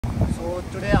So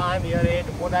today I am here at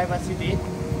Odaiba city.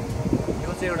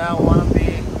 यो चाहिँ एउटा one of the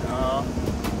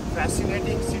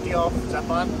fascinating city of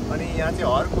Japan. अनि यहाँ चाहिँ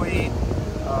हर कोही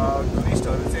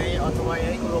टुरिस्टहरु चाहिँ अथवा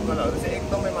यहीँको लोकलहरु चाहिँ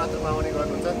एकदमै मात्रामा आउने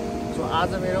गर्नुहुन्छ. सो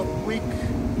आज मेरो क्विक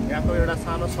यहाँको एउटा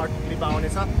सानो सर्ट क्लिप आउने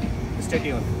छ. Stay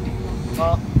tune.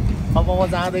 अब म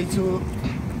जाँदै छु.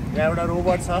 यहाँ एउटा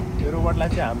रोबोट छ. यो रोबोटलाई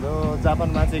चाहिँ हाम्रो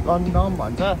जापानमा चाहिँ गन्डम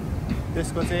भन्छ.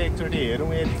 त्यसको चाहिँ एकचोटि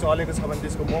हेरौँ यदि चलेको छ भने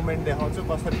त्यसको मोमेन्ट देखाउँछु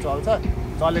कसरी चल्छ.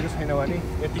 चलेको छैन भने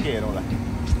यतिकै हेरौँला.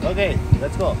 Okay,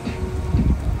 let's go.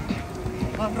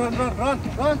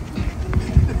 रन.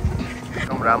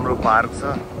 एकदम राम्रो पार्क छ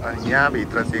अनि यहाँ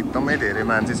भित्र चाहिँ एकदमै धेरै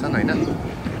मान्छे छन् हैन.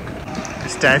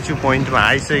 स्ट्याचु पोइन्टमा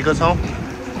आइसकेको छौँ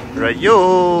र यो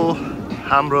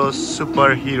हाम्रो super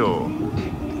hero.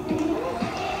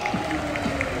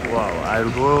 Wow, I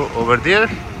will go over there.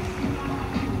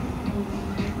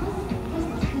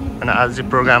 अनि आज चाहिँ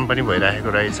प्रोग्राम पनि भइरहेको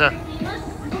रहेछ.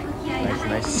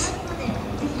 नाइस.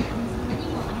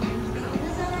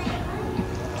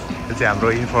 यो चाहिँ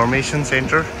हाम्रो इन्फर्मेसन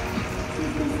सेन्टर.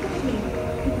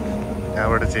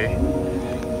 यहाँबाट चाहिँ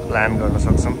प्लान गर्न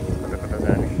सक्छौँ कता कता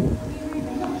जाने.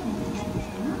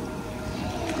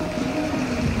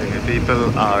 People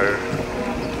are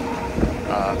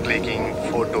clicking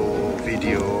photo,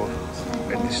 video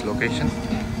at this location.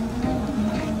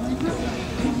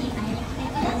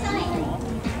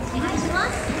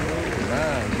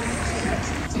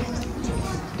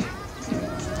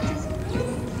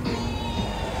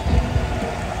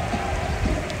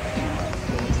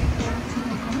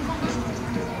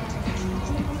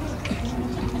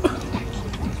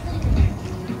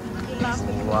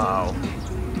 Wow.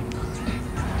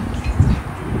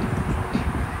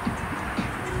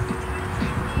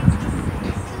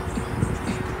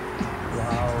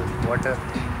 What a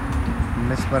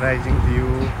mesmerizing view,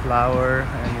 flower,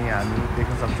 अनि हामी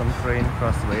देख्न सक्छौँ ट्रेन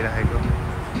क्रस भइरहेको.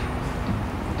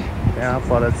 यहाँ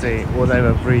पर चाहिँ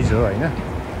ओदाइबा ब्रिज हो हैन.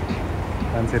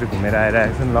 मान्छेहरू घुमेर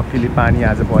आइरहेका छन्. लक्कीली पानी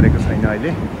आज परेको छैन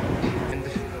अहिले.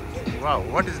 Wow,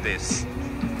 what is this?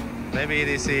 Maybe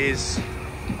this is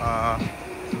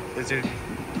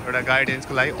एउटा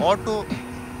गाइडेन्सको लागि auto.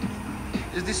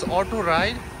 Is this auto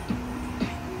ride?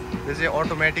 यो चाहिँ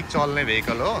अटोमेटिक चल्ने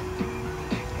भेहिकल हो.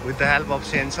 With the help of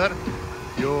sensor,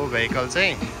 यो भेहिकल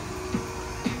चाहिँ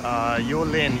यो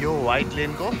लेन, यो व्हाइट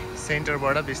लेनको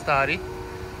सेन्टरबाट बिस्तारै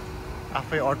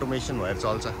आफै अटोमेसन भएर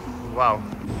चल्छ. Wow.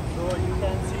 So you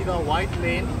can see the white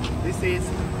lane. This is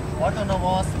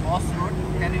autonomous bus route.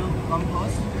 Can you come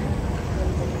close?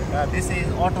 This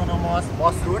is autonomous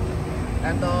bus route,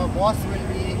 and the bus will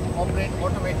be operate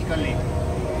automatically.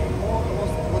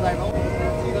 Odaiba. You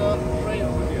can see the train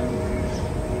over here.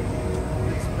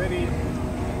 It's very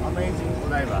amazing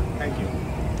Odaiba. Thank you.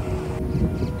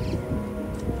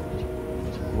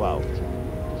 Wow.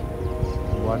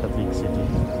 What a big city.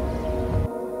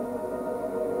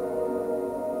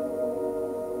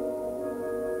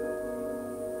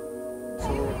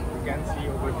 So you can see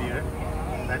over there,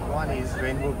 that one is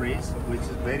Rainbow Bridge, which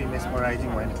is very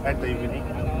mesmerizing when at the evening.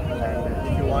 And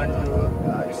if you want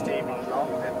to stay a bit long,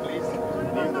 then please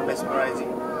view the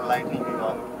mesmerizing lightning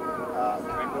of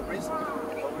Rainbow Bridge.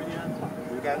 Over here,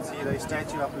 you can see the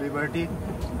Statue of Liberty.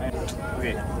 And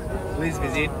okay, please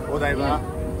visit Odaiba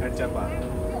at Japan.